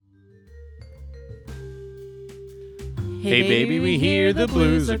Hey baby, we hear the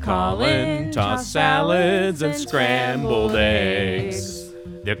blues are calling. Toss salads and scrambled eggs.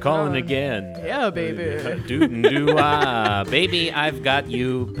 They're calling again. Yeah, baby. Doot-and-doo-ah. Baby, I've got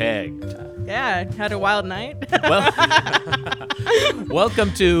you pegged. Yeah, had a wild night. Well,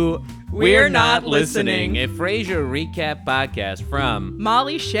 welcome to We're Not Listening, a Frasier recap podcast from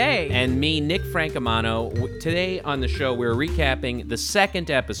Molly Shea. and me, Nick Francomano. Today on the show, we're recapping the second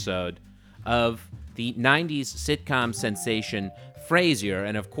episode of the 90s sitcom sensation Frasier,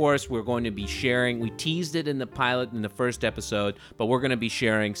 and of course we're going to be sharing, we teased it in the pilot in the first episode, but we're going to be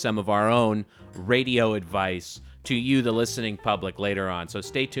sharing some of our own radio advice to you, the listening public, later on. So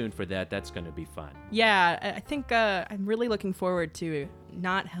stay tuned for that. That's going to be fun. Yeah, I think I'm really looking forward to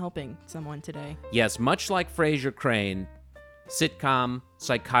not helping someone today. Yes, much like Frasier Crane, sitcom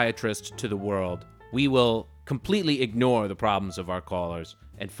psychiatrist to the world, we will completely ignore the problems of our callers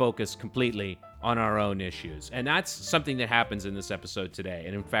and focus completely on our own issues. And that's something that happens in this episode today.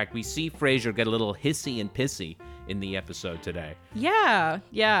 And in fact, we see Frasier get a little hissy and pissy in the episode today. Yeah.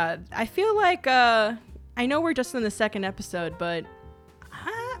 I feel like, I know we're just in the second episode, but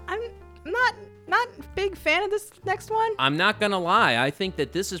I'm not a big fan of this next one. I'm not gonna lie, I think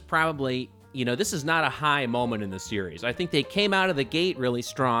that this is probably, this is not a high moment in the series. I think they came out of the gate really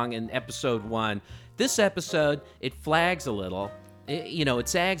strong in episode 1. This episode, it flags a little. It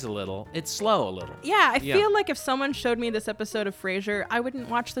sags a little. It's slow a little. Yeah, I feel like if someone showed me this episode of Frasier, I wouldn't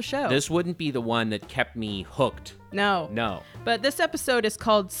watch the show. This wouldn't be the one that kept me hooked. No. But this episode is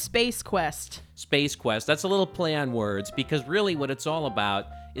called Space Quest. Space Quest. That's a little play on words, because really what it's all about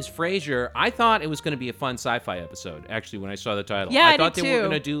is Frasier. I thought it was going to be a fun sci-fi episode, actually, when I saw the title. Yeah, I thought did they were too.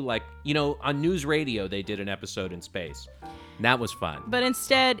 going to do on News Radio, they did an episode in space. And that was fun. But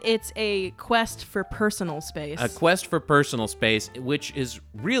instead, it's a quest for personal space. A quest for personal space, which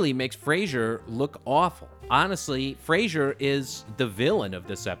really makes Frasier look awful. Honestly, Frasier is the villain of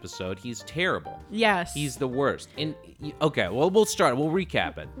this episode. He's terrible. Yes. He's the worst. Okay, well, we'll start. We'll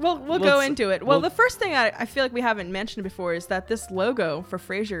recap it. We'll go into it. Well, the first thing I feel like we haven't mentioned before is that this logo for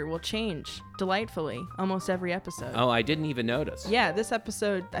Frasier will change delightfully almost every episode. Oh, I didn't even notice. Yeah, this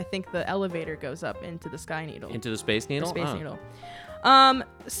episode, I think the elevator goes up into the Sky Needle. Into the Space Needle? The Space Needle.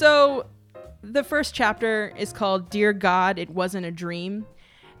 So the first chapter is called Dear God, It Wasn't a Dream.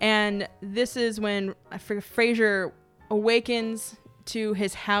 And this is when Frasier awakens to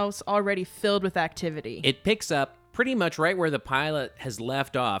his house already filled with activity. It picks up pretty much right where the pilot has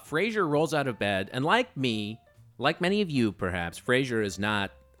left off. Frasier rolls out of bed, and like me, like many of you perhaps, Frasier is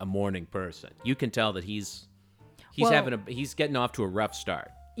not a morning person. You can tell that he's getting off to a rough start.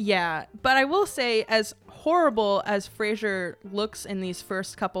 Yeah, but I will say, as horrible as Frasier looks in these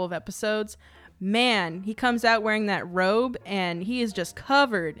first couple of episodes, man, he comes out wearing that robe and he is just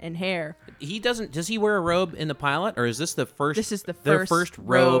covered in hair. Does he wear a robe in the pilot, or is this the first? This is the first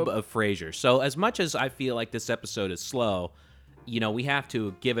robe of Frasier. So as much as I feel like this episode is slow, we have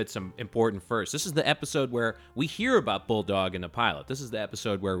to give it some important first. This is the episode where we hear about Bulldog in the pilot. This is the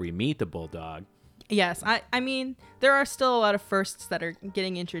episode where we meet the Bulldog. Yes, I mean, there are still a lot of firsts that are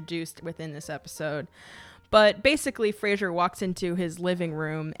getting introduced within this episode. But basically, Frasier walks into his living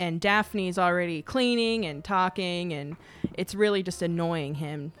room, and Daphne's already cleaning and talking, and it's really just annoying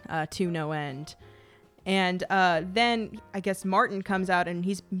him to no end. And then, I guess, Martin comes out, and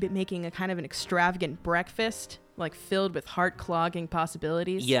he's making a kind of an extravagant breakfast, like filled with heart-clogging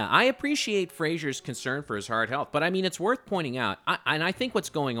possibilities. Yeah, I appreciate Frasier's concern for his heart health, but I mean, it's worth pointing out, and I think what's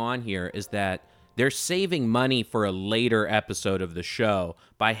going on here is that they're saving money for a later episode of the show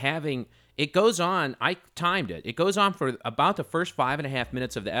by having... It goes on, I timed it. It goes on for about the first 5.5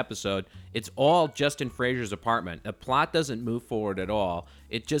 minutes of the episode. It's all just in Frasier's apartment. The plot doesn't move forward at all.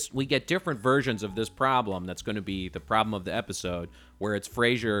 We get different versions of this problem that's going to be the problem of the episode, where it's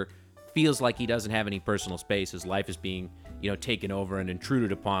Frasier feels like he doesn't have any personal space. His life is being, taken over and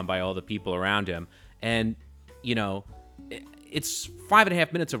intruded upon by all the people around him. And, it's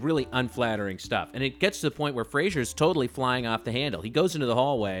 5.5 minutes of really unflattering stuff. And it gets to the point where Frasier's totally flying off the handle. He goes into the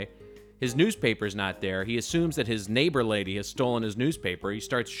hallway. His newspaper's not there. He assumes that his neighbor lady has stolen his newspaper. He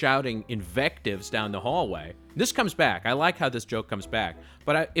starts shouting invectives down the hallway. This comes back. I like how this joke comes back.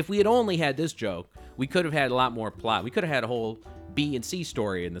 But if we had only had this joke, we could have had a lot more plot. We could have had a whole B and C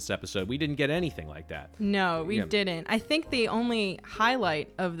story in this episode. We didn't get anything like that. No, we didn't. I think the only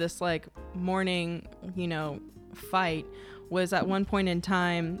highlight of this morning, fight was at one point in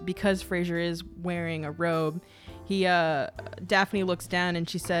time, because Frasier is wearing a robe, Daphne looks down and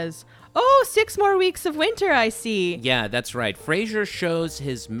she says, "Oh, 6 more weeks of winter, I see." Yeah, that's right. Frasier shows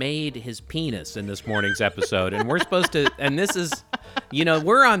his maid his penis in this morning's episode, and we're supposed to, and this is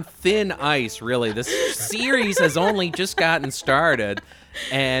We're on thin ice, really. This series has only just gotten started,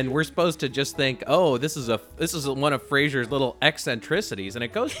 and we're supposed to just think, oh, this is one of Frasier's little eccentricities, and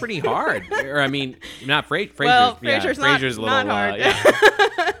it goes pretty hard. Or I mean, not Frasier's. Well, yeah, Frasier's not hard.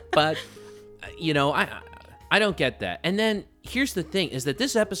 Yeah. But I don't get that. And then here's the thing: is that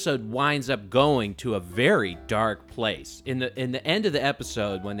this episode winds up going to a very dark place. In the end of the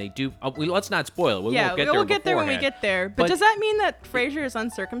episode, when they do, let's not spoil it. We'll get there when we get there. But does that mean that Frasier is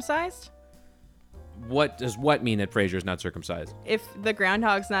uncircumcised? What does mean that Frasier is not circumcised? If the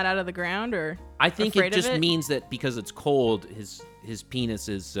groundhog's not out of the ground, or I think it just means that because it's cold, his penis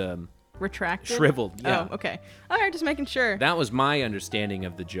is retracted, shriveled. Yeah. Oh, okay. All right, just making sure. That was my understanding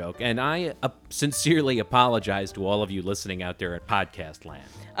of the joke, and I sincerely apologize to all of you listening out there at podcast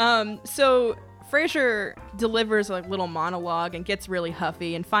land. So Frasier delivers a little monologue and gets really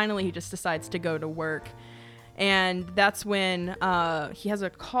huffy, and finally he just decides to go to work, and that's when he has a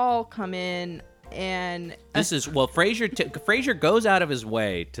call come in, and Frasier goes out of his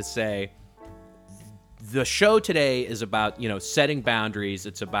way to say the show today is about setting boundaries.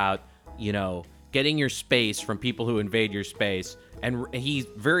 It's about getting your space from people who invade your space. And he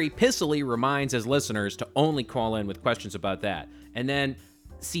very pissily reminds his listeners to only call in with questions about that. And then,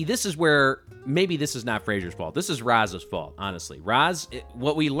 see, this is where maybe this is not Frasier's fault. This is Roz's fault, honestly.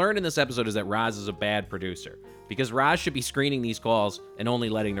 What we learned in this episode is that Roz is a bad producer because Roz should be screening these calls and only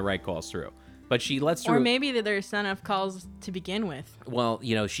letting the right calls through. But she lets through. Or maybe that there's not enough calls to begin with. Well,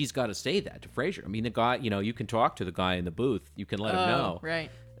 she's got to say that to Frasier. I mean, the guy, you can talk to the guy in the booth. You can let him know. Right.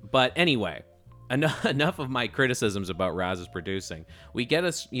 But anyway, enough of my criticisms about Roz's producing. We get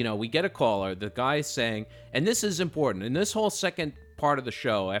a caller. The guy's saying, and this is important, in this whole second part of the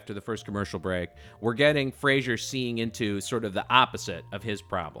show after the first commercial break, we're getting Frasier seeing into sort of the opposite of his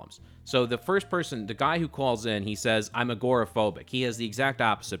problems. So the first person, the guy who calls in, he says, I'm agoraphobic. He has the exact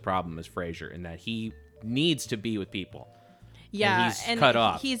opposite problem as Frasier in that he needs to be with people. Yeah, and cut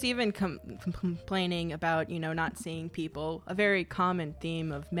off. He's even complaining about not seeing people. A very common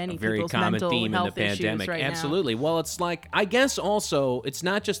theme of many people's mental health issues right Absolutely. now. Well, it's like, I guess also it's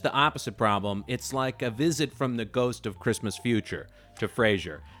not just the opposite problem. It's like a visit from the ghost of Christmas future to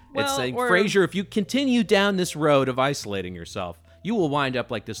Frasier. It's like, Frasier, if you continue down this road of isolating yourself, you will wind up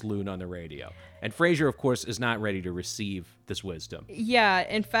like this loon on the radio. And Frasier, of course, is not ready to receive this wisdom. Yeah,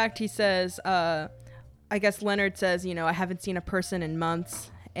 in fact, he says, I guess Leonard says, I haven't seen a person in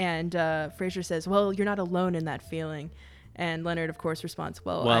months. And Frasier says, well, you're not alone in that feeling. And Leonard, of course, responds,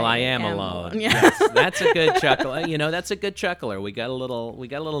 well, I am alone. Yeah. Yes, that's a good chuckle. That's a good chuckler. We got a little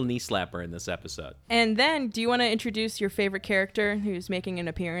knee slapper in this episode. And then, do you want to introduce your favorite character who's making an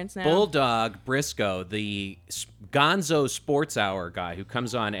appearance now? Bulldog Briscoe, the Gonzo Sports Hour guy who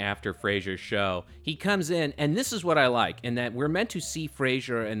comes on after Frasier's show. He comes in, and this is what I like, in that we're meant to see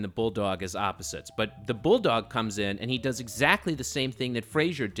Frasier and the Bulldog as opposites. But the Bulldog comes in, and he does exactly the same thing that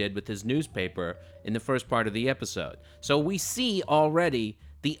Frasier did with his newspaper in the first part of the episode. So we see already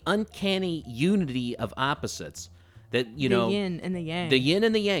the uncanny unity of opposites. That, the yin and the yang. The yin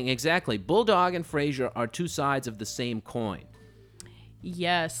and the yang, exactly. Bulldog and Frasier are two sides of the same coin.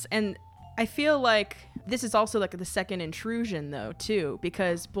 Yes, and I feel like this is also like the second intrusion, though, too,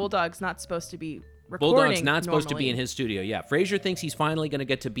 because Bulldog's not supposed to be recording Bulldog's not supposed to normally. be in his studio. Yeah, Frasier thinks he's finally going to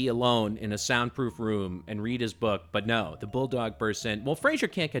get to be alone in a soundproof room and read his book, but no, the Bulldog bursts in. Well,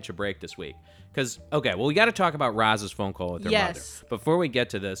 Frasier can't catch a break this week because, we got to talk about Roz's phone call with her mother before we get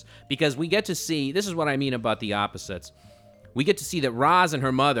to this, because we get to see, this is what I mean about the opposites. We get to see that Roz and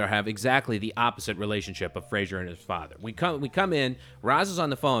her mother have exactly the opposite relationship of Frasier and his father. We come in, Roz is on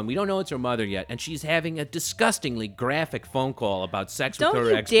the phone. We don't know it's her mother yet, and she's having a disgustingly graphic phone call about sex with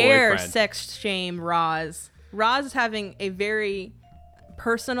her ex-boyfriend. Don't you dare sex shame Roz. Roz is having a very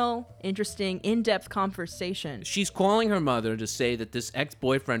personal, interesting, in-depth conversation. She's calling her mother to say that this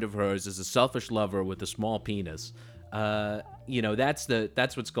ex-boyfriend of hers is a selfish lover with a small penis. That's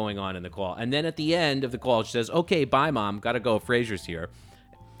what's going on in the call. And then at the end of the call, she says, okay, bye, Mom. Gotta go. Frasier's here.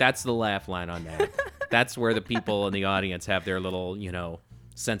 That's the laugh line on that. That's where the people in the audience have their little,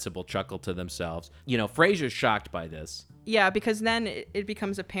 sensible chuckle to themselves. Frasier's shocked by this. Yeah, because then it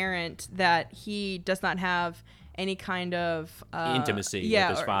becomes apparent that he does not have any kind of intimacy with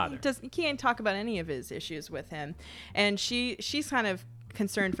his father. He can't talk about any of his issues with him. And she's kind of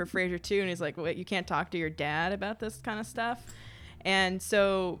concerned for Frasier too, and he's like, wait, you can't talk to your dad about this kind of stuff? And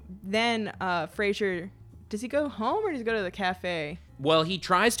so then Frasier, does he go home or does he go to the cafe? Well, he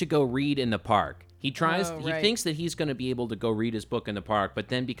tries to go read in the park. He Right. thinks that he's going to be able to go read his book in the park, but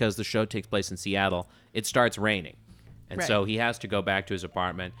then because the show takes place in Seattle, it starts raining. And so he has to go back to his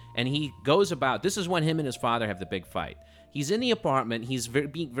apartment, and he goes about, this is when him and his father have the big fight. He's in the apartment. He's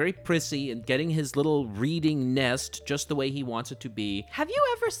being very prissy and getting his little reading nest just the way he wants it to be. Have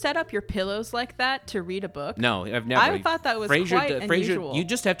you ever set up your pillows like that to read a book? No, I've never. I thought that was quite unusual. You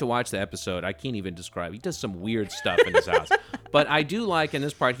just have to watch the episode. I can't even describe. He does some weird stuff in his house. But I do like in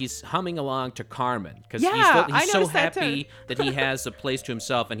this part he's humming along to Carmen because he's so happy that he has a place to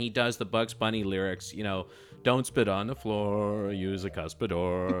himself, and he does the Bugs Bunny lyrics. Don't spit on the floor, use a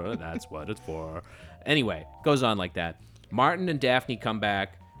cuspidor. That's what it's for. Anyway, goes on like that. Martin and Daphne come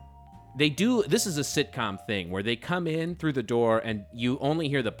back. This is a sitcom thing where they come in through the door and you only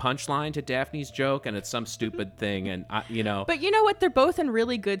hear the punchline to Daphne's joke and it's some stupid thing and But you know what? They're both in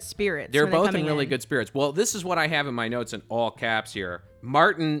really good spirits. They're both in really good spirits. Well, this is what I have in my notes in all caps here.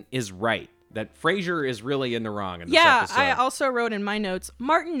 Martin is right. That Frasier is really in the wrong in this episode. I also wrote in my notes,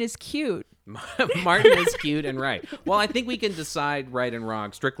 Martin is cute. Martin is cute and right. Well, I think we can decide right and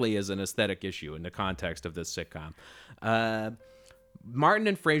wrong strictly as an aesthetic issue in the context of this sitcom. Martin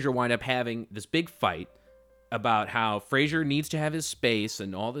and Frasier wind up having this big fight about how Frasier needs to have his space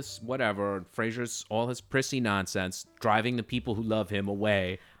and all this whatever. And Frasier's all his prissy nonsense, driving the people who love him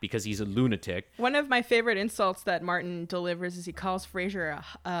away because he's a lunatic. One of my favorite insults that Martin delivers is he calls Frasier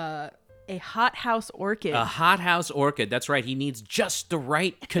a hothouse orchid. A hothouse orchid. That's right. He needs just the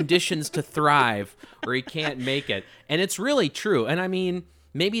right conditions to thrive or he can't make it. And it's really true. And I mean,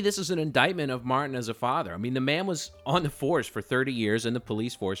 maybe this is an indictment of Martin as a father. I mean, the man was on the force for 30 years, in the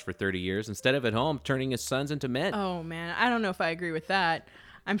police force for 30 years, instead of at home turning his sons into men. Oh, man. I don't know if I agree with that.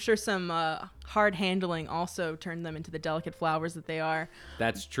 I'm sure some hard handling also turned them into the delicate flowers that they are.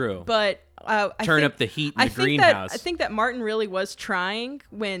 That's true. But turn up the heat in the greenhouse. I think that Martin really was trying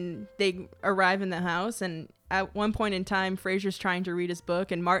when they arrive in the house. And at one point in time, Frasier's trying to read his book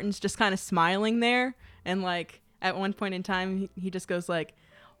and Martin's just kind of smiling there. And like at one point in time, he just goes like,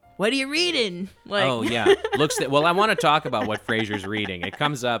 "What are you reading?" Like, oh yeah, well, I want to talk about what Frasier's reading. It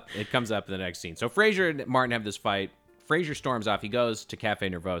comes up in the next scene. So Frasier and Martin have this fight. Frasier storms off. He goes to Cafe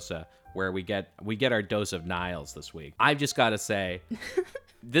Nervosa, where we get our dose of Niles this week. I've just got to say,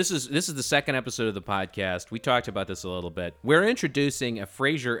 this is the second episode of the podcast. We talked about this a little bit. We're introducing a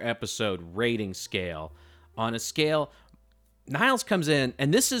Frasier episode rating scale. On a scale, Niles comes in,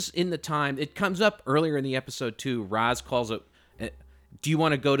 and this is in the time. It comes up earlier in the episode too. Roz calls it. Do you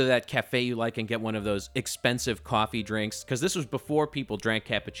want to go to that cafe you like and get one of those expensive coffee drinks? Because this was before people drank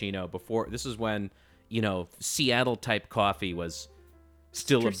cappuccino. This is when, Seattle-type coffee was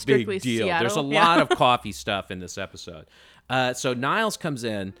still a big deal. Seattle. There's a lot of coffee stuff in this episode. So Niles comes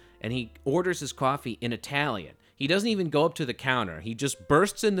in, and he orders his coffee in Italian. He doesn't even go up to the counter. He just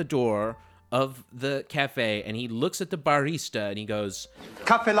bursts in the door of the cafe, and he looks at the barista, and he goes,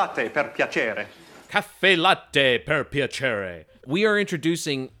 "Caffè latte per piacere." Caffè latte per piacere. We are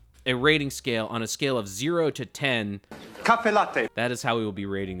introducing a rating scale on a scale of 0 to 10. Caffè latte. That is how we will be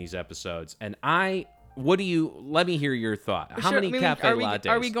rating these episodes. And let me hear your thought. How many cafe lattes?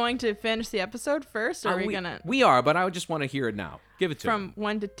 Are we going to finish the episode first, or are we going to? We are, but I just want to hear it now. Give it to me. From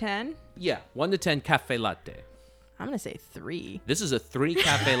 1 to 10? Yeah, 1 to 10 cafe latte. I'm going to say 3. This is a 3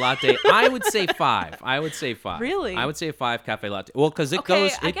 cafe latte. I would say 5. Really? I would say 5 cafe latte. Well, because it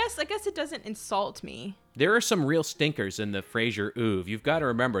goes. goes. I guess it doesn't insult me. There are some real stinkers in the Frasier oeuvre. You've got to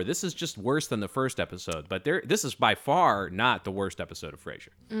remember, this is just worse than the first episode, but this is by far not the worst episode of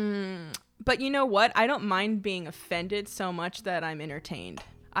Frasier. But you know what? I don't mind being offended so much that I'm entertained.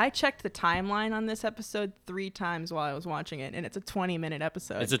 I checked the timeline on this episode 3 times while I was watching it, and it's a 20-minute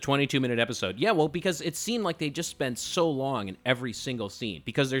episode. It's a 22-minute episode. Yeah, well, because it seemed like they just spent so long in every single scene.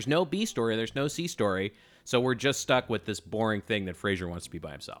 Because there's no B story, there's no C story, so we're just stuck with this boring thing that Frasier wants to be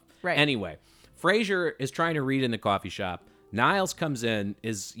by himself. Right. Anyway, Frasier is trying to read in the coffee shop. Niles comes in,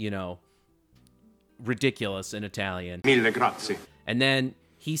 is, ridiculous in Italian. Mille grazie. And then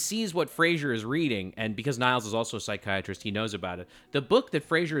he sees what Frasier is reading, and because Niles is also a psychiatrist, he knows about it. The book that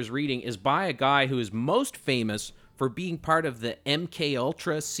Frasier is reading is by a guy who is most famous for being part of the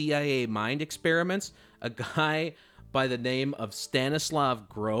MK-Ultra CIA mind experiments, a guy by the name of Stanislav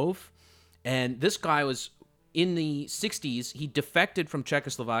Grove. And this guy was, in the 60s, he defected from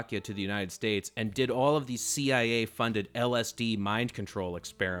Czechoslovakia to the United States and did all of these CIA-funded LSD mind control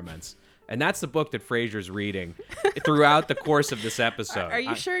experiments. And that's the book that Frasier's reading throughout the course of this episode. Are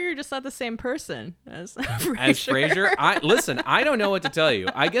you sure you're just not the same person as Frasier? As Frasier? Listen, I don't know what to tell you.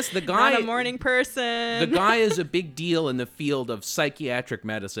 I guess the guy... Not a morning person. The guy is a big deal in the field of psychiatric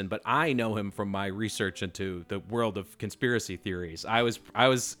medicine, but I know him from my research into the world of conspiracy theories. I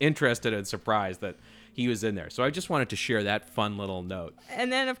was interested and surprised that he was in there. So I just wanted to share that fun little note.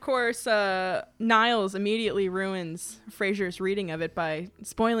 And then, of course, Niles immediately ruins Frasier's reading of it by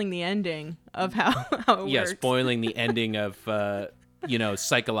spoiling the ending of how it Yeah, works. spoiling the ending of,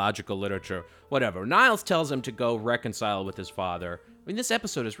 psychological literature, whatever. Niles tells him to go reconcile with his father. I mean, this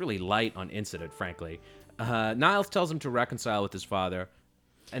episode is really light on incident, frankly. Niles tells him to reconcile with his father.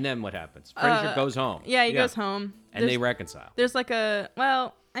 And then what happens? Frasier goes home. Yeah, he goes home. And they reconcile. There's like a,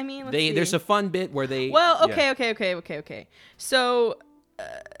 well, I mean, let's see. There's a fun bit where they... Well, yeah. okay. So,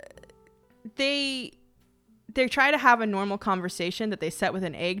 they try to have a normal conversation that they set with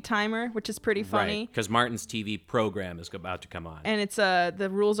an egg timer, which is pretty funny. Because Martin's TV program is about to come on. And it's the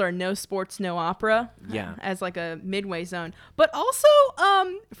rules are no sports, no opera. Yeah. As like a midway zone. But also,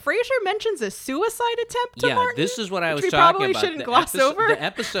 Frasier mentions a suicide attempt to Martin. This is what I was which we talking probably about. shouldn't gloss over. The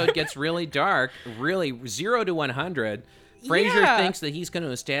episode gets really dark, really 0 to 100. Frasier thinks that he's going to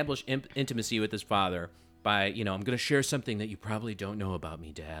establish intimacy with his father by, I'm going to share something that you probably don't know about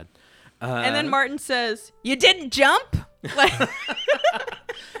me, Dad. And then Martin says, "You didn't jump?" Like,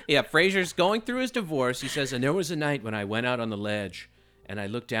 yeah, Frasier's going through his divorce. He says, and there was a night when I went out on the ledge and I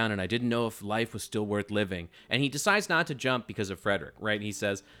looked down and I didn't know if life was still worth living. And he decides not to jump because of Frederick, right? He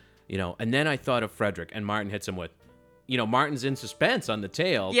says, and then I thought of Frederick, and Martin hits him with, Martin's in suspense on the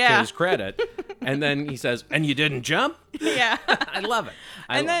tail to his credit. And then he says, and you didn't jump? yeah. I love it.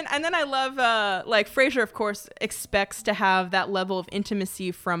 And then I love Frasier, of course, expects to have that level of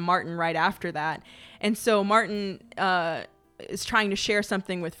intimacy from Martin right after that. And so Martin is trying to share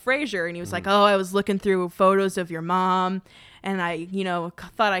something with Frasier, and he was like, "Oh, I was looking through photos of your mom, and I,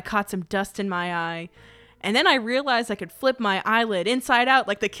 thought I caught some dust in my eye. And then I realized I could flip my eyelid inside out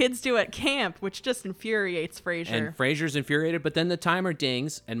like the kids do at camp," which just infuriates Frasier. And Frasier's infuriated, but then the timer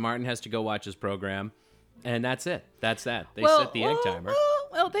dings, and Martin has to go watch his program, and that's it. That's that. They set the egg timer.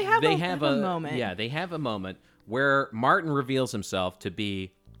 Well, they have a moment. Yeah, they have a moment where Martin reveals himself to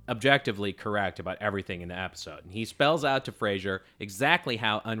be objectively correct about everything in the episode. And he spells out to Frasier exactly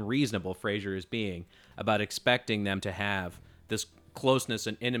how unreasonable Frasier is being about expecting them to have this closeness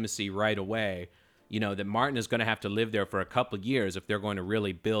and intimacy right away. That Martin is going to have to live there for a couple of years if they're going to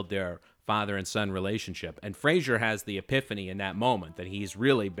really build their father and son relationship. And Frasier has the epiphany in that moment that he's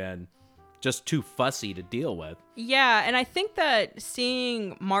really been just too fussy to deal with. Yeah, and I think that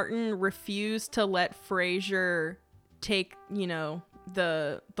seeing Martin refuse to let Frasier take,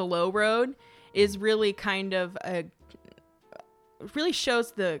 the low road is really kind of really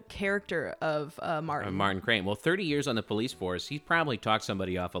shows the character of Martin. Martin Crane. Well, 30 years on the police force, he's probably talked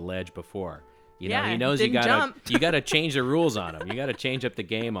somebody off a ledge before. He Yeah, knows you didn't jump. gotta change the rules on him. You gotta change up the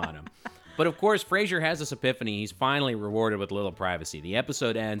game on him. But of course, Frasier has this epiphany. He's finally rewarded with a little privacy. The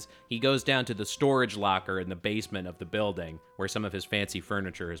episode ends. He goes down to the storage locker in the basement of the building where some of his fancy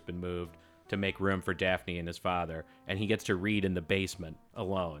furniture has been moved to make room for Daphne and his father, and he gets to read in the basement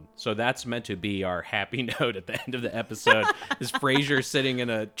alone. So that's meant to be our happy note at the end of the episode, is Frasier sitting in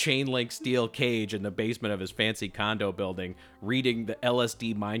a chain link steel cage in the basement of his fancy condo building, reading the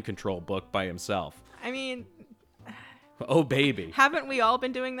LSD mind control book by himself. I mean, Oh, baby. haven't we all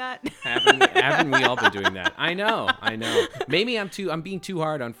been doing that? Haven't we all been doing that? I know. Maybe I'm being too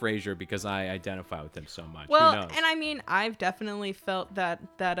hard on Frasier because I identify with him so much. Well, Who knows? and I mean, I've definitely felt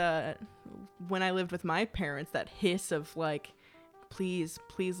that when I lived with my parents, that hiss of like, please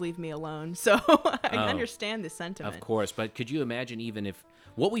leave me alone. So I understand the sentiment. Of course, but could you imagine even if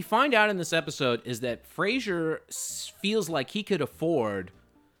what we find out in this episode is that Frasier feels like he could afford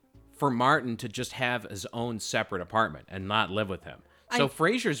for Martin to just have his own separate apartment and not live with him. So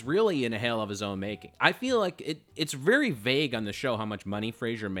Frasier's really in a hell of his own making. I feel like it's very vague on the show how much money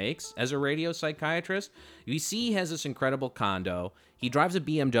Frasier makes as a radio psychiatrist. You see he has this incredible condo. He drives a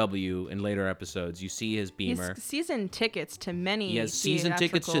BMW in later episodes. You see his Beamer. He's season tickets to many. He has season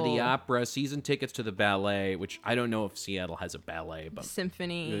tickets to the theatrical opera, season tickets to the ballet, which I don't know if Seattle has a ballet, but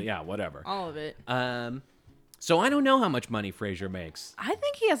symphony. yeah, whatever. All of it. So I don't know how much money Frasier makes. I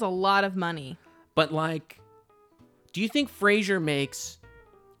think he has a lot of money. But do you think Frasier makes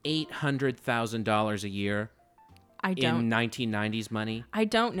 $800,000 a year I don't. in 1990s money? I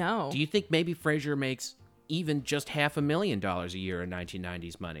don't know. Do you think maybe Frasier makes even just $500,000 a year in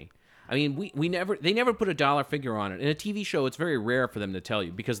 1990s money? I mean, they never put a dollar figure on it. In a TV show, it's very rare for them to tell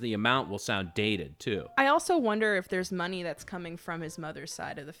you because the amount will sound dated too. I also wonder if there's money that's coming from his mother's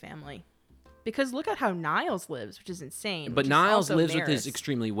side of the family. Because look at how Niles lives, which is insane. But which is Niles also lives with Maris. his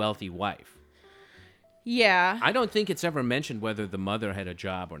extremely wealthy wife. Yeah. I don't think it's ever mentioned whether the mother had a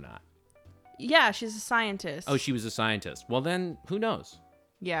job or not. Yeah, she's a scientist. Oh, she was a scientist. Well, then, who knows?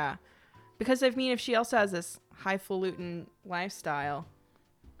 Yeah. Because, I mean, if she also has this highfalutin lifestyle,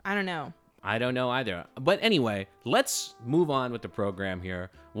 I don't know. I don't know either. But anyway, let's move on with the program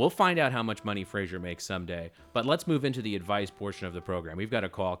here. We'll find out how much money Frasier makes someday. But let's move into the advice portion of the program. We've got a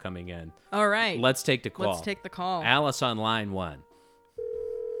call coming in. All right. Let's take the call. Let's take the call. Alice on line 1.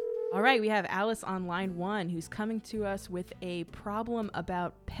 All right, we have Alice on line 1 who's coming to us with a problem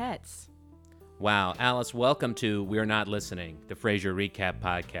about pets. Wow, Alice, welcome to We're Not Listening, the Frasier Recap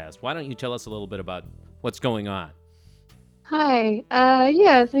Podcast. Why don't you tell us a little bit about what's going on? Hi.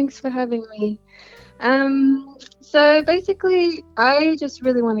 Yeah, thanks for having me. So basically, I just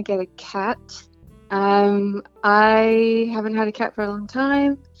really want to get a cat. I haven't had a cat for a long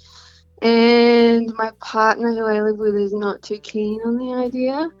time, and my partner who I live with is not too keen on the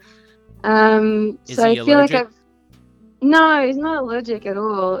idea. Is So he I feel like allergic? No, he's not allergic at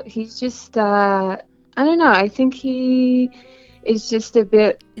all. He's just, I don't know. I think he is just a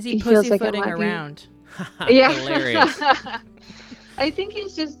bit. Is he feels like it pussyfooting might be- around? Yeah. Hilarious. I think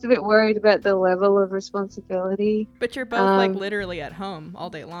he's just a bit worried about the level of responsibility. But you're both like literally at home all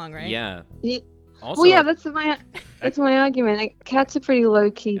day long, right? Yeah. Ye- Also, Well, yeah, that's my argument. Like, cats are pretty low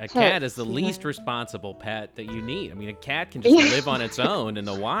key. a cat is the least responsible pet that you need. I mean, a cat can just live on its own in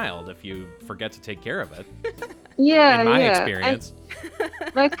the wild if you forget to take care of it. Yeah, In my yeah. experience.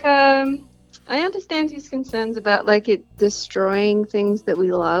 I understand his concerns about like it destroying things that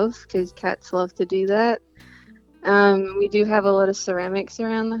we love, because cats love to do that. We do have a lot of ceramics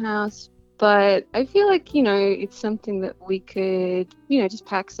around the house, but I feel like, it's something that we could, just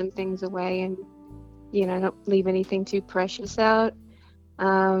pack some things away and, not leave anything too precious out.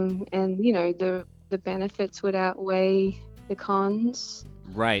 And, the benefits would outweigh the cons.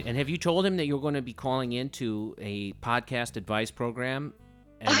 Right. And have you told him that you're going to be calling into a podcast advice program?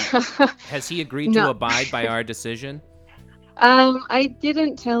 And has he agreed to No. abide by our decision? I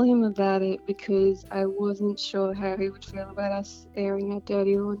didn't tell him about it because I wasn't sure how he would feel about us airing our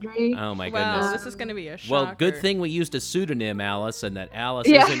dirty laundry. Oh, my Wow, goodness. this is going to be a shocker. Well, good thing we used a pseudonym, Alice, and that Alice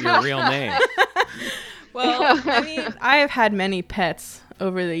Yeah. isn't your real name. Well, I mean, I have had many pets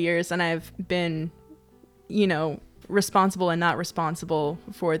over the years, and I've been, responsible and not responsible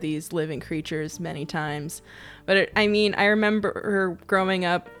for these living creatures many times. But I remember growing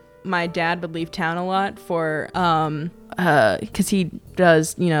up, my dad would leave town a lot for, because he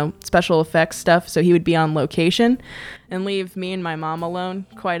does, special effects stuff. So he would be on location and leave me and my mom alone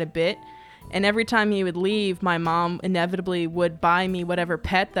quite a bit. And every time he would leave, my mom inevitably would buy me whatever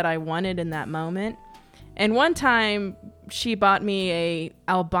pet that I wanted in that moment. And one time she bought me a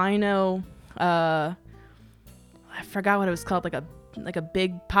albino, I forgot what it was called, like a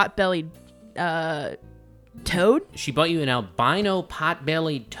big pot-bellied toad. She bought you an albino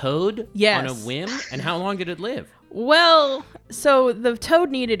pot-bellied toad Yes. on a whim? And how long did it live? Well, so the toad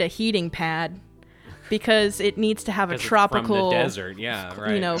needed a heating pad because it needs to have a 'Cause it's tropical, from the desert, yeah,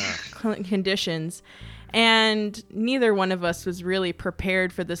 right. conditions. And neither one of us was really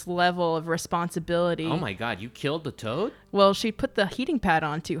prepared for this level of responsibility. Oh my God, you killed the toad? Well, she put the heating pad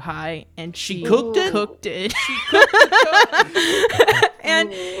on too high, and she cooked it? Cooked it.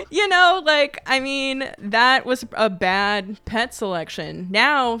 And that was a bad pet selection.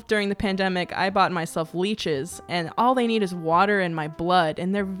 Now, during the pandemic, I bought myself leeches, and all they need is water and my blood,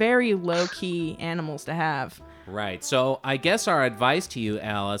 and they're very low-key animals to have. Right. So I guess our advice to you,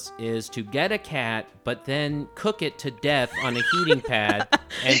 Alice, is to get a cat, but then cook it to death on a heating pad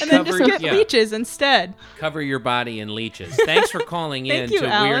and, And then just get yeah, leeches instead. cover your body in leeches. Thanks for calling in Thank you, to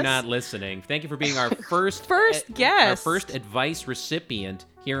We're Alice. Not Listening. Thank you for being our first First guest. our first advice recipient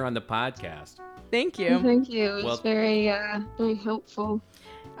here on the podcast. Thank you. Thank you. It Well- was very helpful.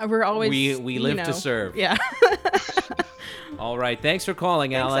 We're always We live to serve. Yeah. All right. Thanks for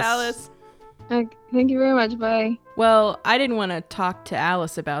calling, Thanks, Alice. Alice. Thank you very much. Bye. Well, I didn't want to talk to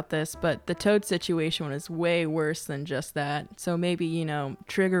Alice about this, but the toad situation was way worse than just that. So maybe,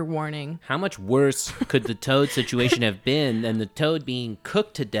 trigger warning. How much worse could the toad situation have been than the toad being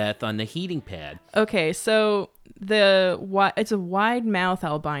cooked to death on the heating pad? Okay, so it's a wide mouth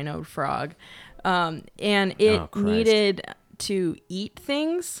albino frog, and it Oh, Christ. needed to eat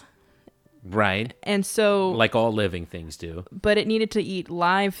things, Right. and so Like all living things do. but it needed to eat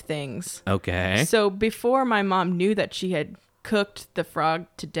live things. Okay. So before my mom knew that she had cooked the frog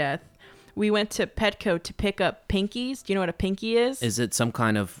to death, we went to Petco to pick up pinkies. Do you know what a pinky is? Is it some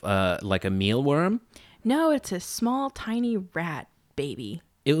kind of like a mealworm? No, it's a small, tiny rat baby.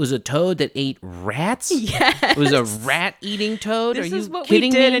 It was a toad that ate rats? Yes. It was a rat-eating toad? This Are is you what we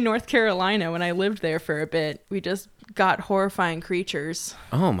kidding did me? in North Carolina when I lived there for a bit. We just got horrifying creatures.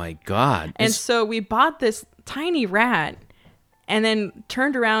 Oh my God. And so we bought this tiny rat, and then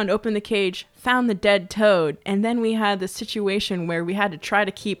turned around, opened the cage, found the dead toad, and then we had the situation where we had to try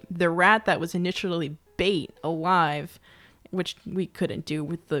to keep the rat that was initially bait alive, which we couldn't do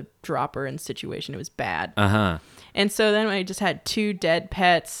with the dropper and situation. It was bad. Uh-huh. And so then I just had 2 dead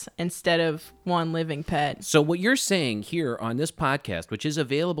pets instead of 1 living pet. So what you're saying here on this podcast, which is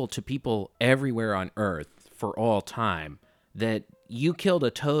available to people everywhere on Earth for all time, that you killed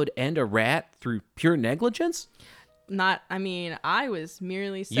a toad and a rat through pure negligence? I was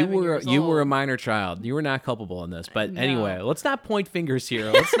merely 7 years old. You were a minor child. You were not culpable in this. But anyway, let's not point fingers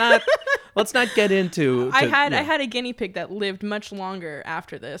here. Let's not get into. I had a guinea pig that lived much longer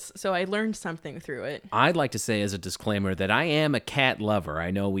after this, so I learned something through it. I'd like to say as a disclaimer that I am a cat lover.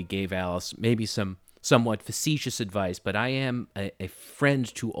 I know we gave Alice maybe some somewhat facetious advice, but I am a friend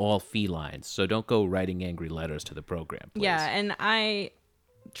to all felines. So don't go writing angry letters to the program, please. Yeah, and I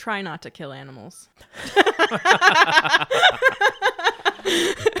try not to kill animals.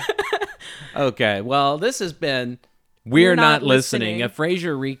 Okay, well, this has been We're Not Listening, Listening. a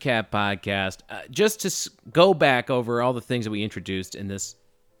Frasier recap podcast. Just to go back over all the things that we introduced in this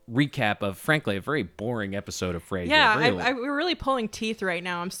recap of, frankly, a very boring episode of Frasier. Yeah, Really. we're really pulling teeth right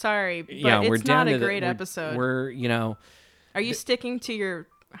now. I'm sorry, but Yeah, we're it's down not to a the- great we're- episode. We're, Are you sticking to your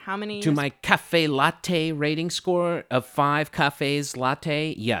how many? to my cafe latte rating score of 5 cafes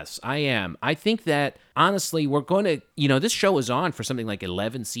latte? Yes, I am. I think that, honestly, we're going to, this show is on for something like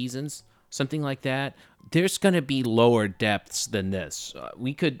 11 seasons, something like that. There's going to be lower depths than this.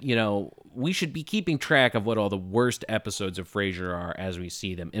 We could, we should be keeping track of what all the worst episodes of Frasier are as we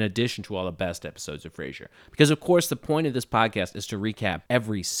see them, in addition to all the best episodes of Frasier. Because, of course, the point of this podcast is to recap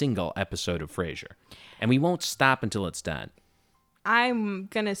every single episode of Frasier. And we won't stop until it's done. I'm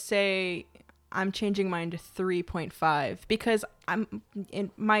gonna say I'm changing mine to 3.5 because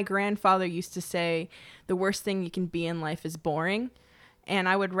my grandfather used to say the worst thing you can be in life is boring, and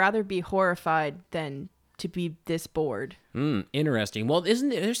I would rather be horrified than to be this bored. Interesting. Well, there's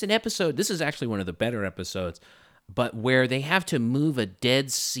an episode, this is actually one of the better episodes, but where they have to move a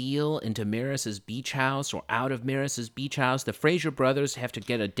dead seal into Maris's beach house or out of Maris's beach house. The Frasier brothers have to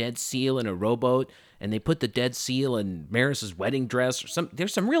get a dead seal in a rowboat, and they put the dead seal in Maris's wedding dress.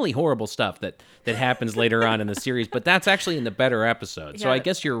 There's some really horrible stuff that happens later on in the series, but that's actually in the better episode. So Yeah. I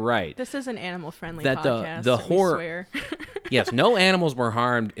guess you're right. This is an animal-friendly That podcast. the we horror- swear. Yes, no animals were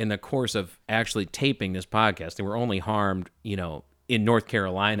harmed in the course of actually taping this podcast. They were only harmed, in North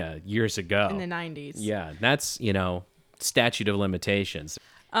Carolina years ago. in the 90s. Yeah, that's, statute of limitations.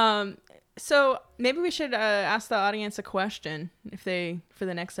 So maybe we should ask the audience a question for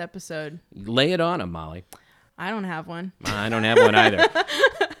the next episode. Lay it on them, Molly. I don't have one. I don't have one either.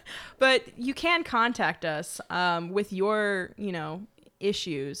 But you can contact us with your,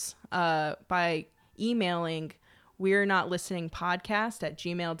 issues by emailing we're not listening podcast at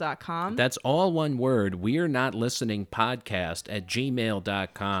gmail.com. That's all one word. We're not listening podcast at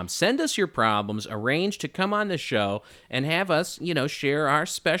gmail.com. Send us your problems, arrange to come on the show, and have us, share our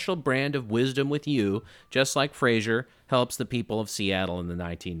special brand of wisdom with you, just like Frasier helps the people of Seattle in the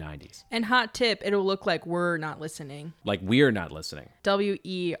 1990s. And hot tip, it'll look like we're not listening. Like we're not listening.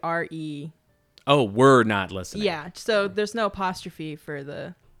 WERE. Oh, we're not listening. Yeah, so there's no apostrophe for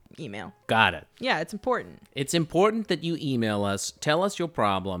the email. Got it. Yeah, it's important. It's important that you email us, tell us your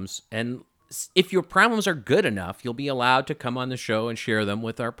problems, and if your problems are good enough, you'll be allowed to come on the show and share them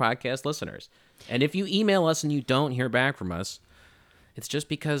with our podcast listeners. And if you email us and you don't hear back from us, it's just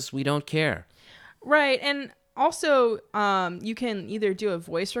because we don't care. Right, and also you can either do a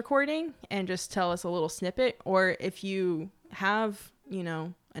voice recording and just tell us a little snippet, or if you have,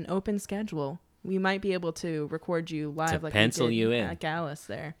 an open schedule, we might be able to record you live, To like pencil we did you in. at Gallus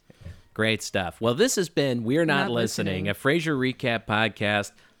there. Great stuff. Well, this has been We're Not Listening, a Frasier recap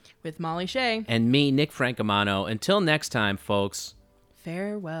podcast, With Molly Shea. and me, Nick Francomano. Until next time, folks,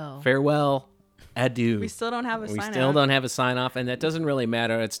 Farewell. farewell, adieu. We still don't have a We sign still off. don't have a sign off, and that doesn't really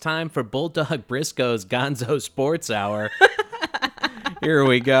matter. It's time for Bulldog Briscoe's Gonzo Sports Hour. Here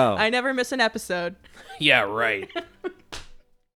we go. I never miss an episode. Yeah, right.